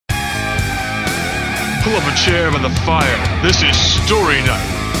Pull up a chair by the fire. This is Story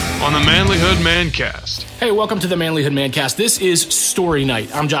Night on the Manlyhood Mancast. Hey, welcome to the Manlyhood Mancast. This is Story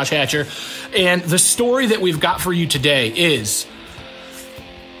Night. I'm Josh Hatcher, and the story that we've got for you today is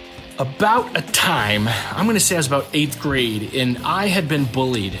about a time, I'm going to say I was about 8th grade, and I had been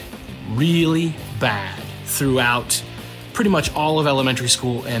bullied really bad throughout pretty much all of elementary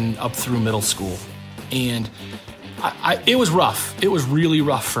school and up through middle school. And it was rough. It was really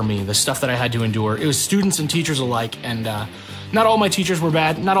rough for me, the stuff that I had to endure. It was students and teachers alike, and not all my teachers were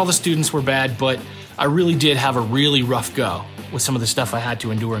bad, not all the students were bad, but I really did have a really rough go with some of the stuff I had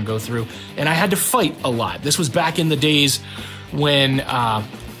to endure and go through. And I had to fight a lot. This was back in the days when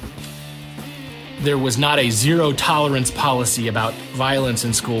there was not a zero tolerance policy about violence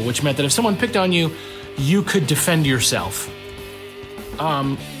in school, which meant that if someone picked on you, you could defend yourself.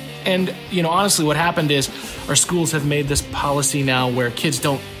 And, you know, honestly, what happened is our schools have made this policy now where kids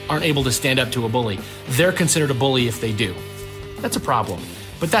aren't able to stand up to a bully. They're considered a bully if they do. That's a problem.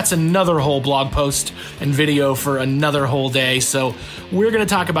 But that's another whole blog post and video for another whole day. So we're going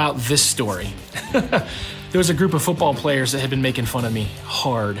to talk about this story. There was a group of football players that had been making fun of me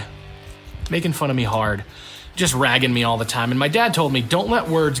hard. Just ragging me all the time. And my dad told me, don't let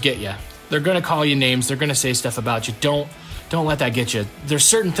words get you. They're going to call you names. They're going to say stuff about you. Don't let that get you. There's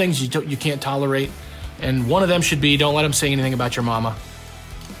certain things you can't tolerate, and one of them should be don't let them say anything about your mama.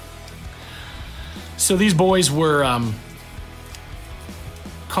 So these boys were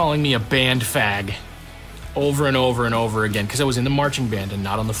calling me a band fag over and over and over again because I was in the marching band and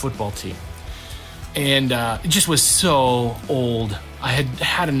not on the football team. And it just was so old. I had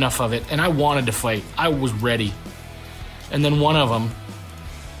had enough of it, and I wanted to fight. I was ready. And then one of them,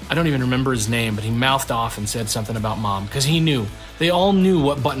 I don't even remember his name, but he mouthed off and said something about mom because he knew. They all knew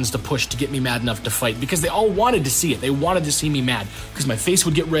what buttons to push to get me mad enough to fight because they all wanted to see it. They wanted to see me mad because my face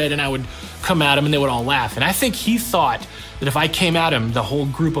would get red and I would come at him and they would all laugh. And I think he thought that if I came at him, the whole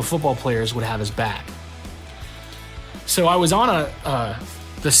group of football players would have his back. So I was on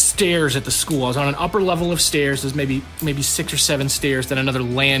the stairs at the school. I was on an upper level of stairs. There's maybe 6 or 7 stairs, then another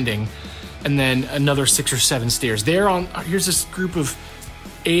landing, and then another 6 or 7 stairs. Here's this group of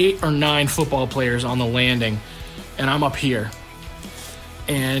 8 or 9 football players on the landing, and I'm up here.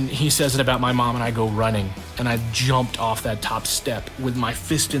 And he says it about my mom, and I go running. And I jumped off that top step with my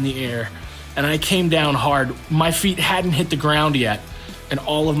fist in the air. And I came down hard. My feet hadn't hit the ground yet, and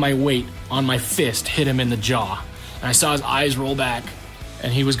all of my weight on my fist hit him in the jaw. And I saw his eyes roll back,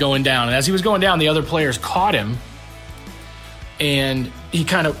 and he was going down. And as he was going down, the other players caught him, and he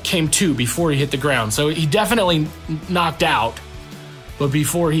kind of came to before he hit the ground. So he definitely knocked out. But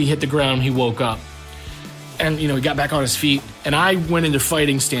before he hit the ground, he woke up. And, he got back on his feet. And I went into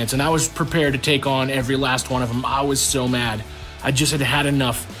fighting stance. And I was prepared to take on every last one of them. I was so mad. I just had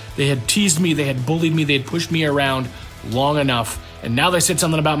enough. They had teased me. They had bullied me. They had pushed me around long enough. And now they said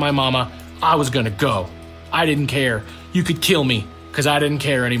something about my mama. I was going to go. I didn't care. You could kill me because I didn't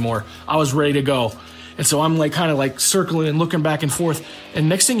care anymore. I was ready to go. And so I'm kind of circling and looking back and forth. And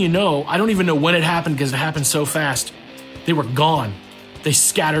next thing you know, I don't even know when it happened because it happened so fast. They were gone. They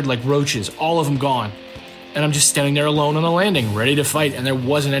scattered like roaches, all of them gone. And I'm just standing there alone on the landing, ready to fight, and there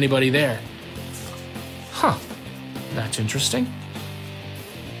wasn't anybody there. Huh, that's interesting.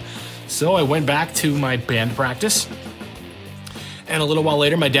 So I went back to my band practice, and a little while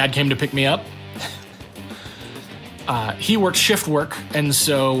later, my dad came to pick me up. He worked shift work, and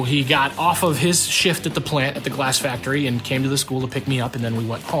so he got off of his shift at the plant, at the glass factory, and came to the school to pick me up, and then we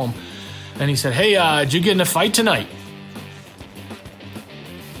went home. And he said, hey, did you get in a fight tonight?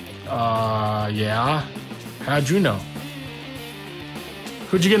 Yeah. How'd you know?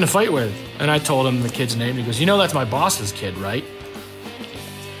 Who'd you get in a fight with? And I told him the kid's name. He goes, that's my boss's kid, right?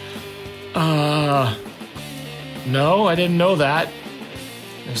 No, I didn't know that.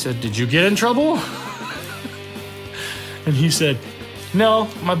 I said, did you get in trouble? And he said, no,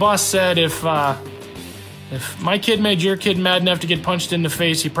 my boss said if my kid made your kid mad enough to get punched in the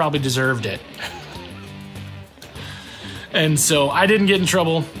face, he probably deserved it. And so I didn't get in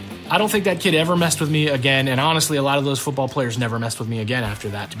trouble. I don't think that kid ever messed with me again, and honestly, a lot of those football players never messed with me again after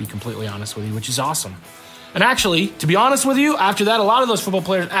that, to be completely honest with you, which is awesome. And actually, to be honest with you, after that, a lot of those football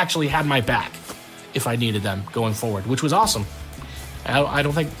players actually had my back if I needed them going forward, which was awesome. I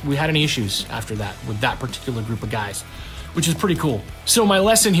don't think we had any issues after that with that particular group of guys, which is pretty cool. So my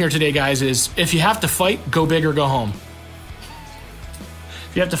lesson here today, guys, is if you have to fight, go big or go home.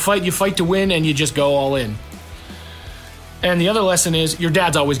 If you have to fight, you fight to win, and you just go all in. And the other lesson is your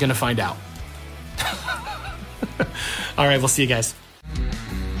dad's always going to find out. All right, we'll see you guys.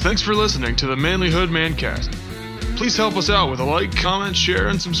 Thanks for listening to the Manlyhood Mancast. Please help us out with a like, comment, share,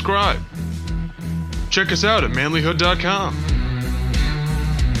 and subscribe. check us out at manlyhood.com.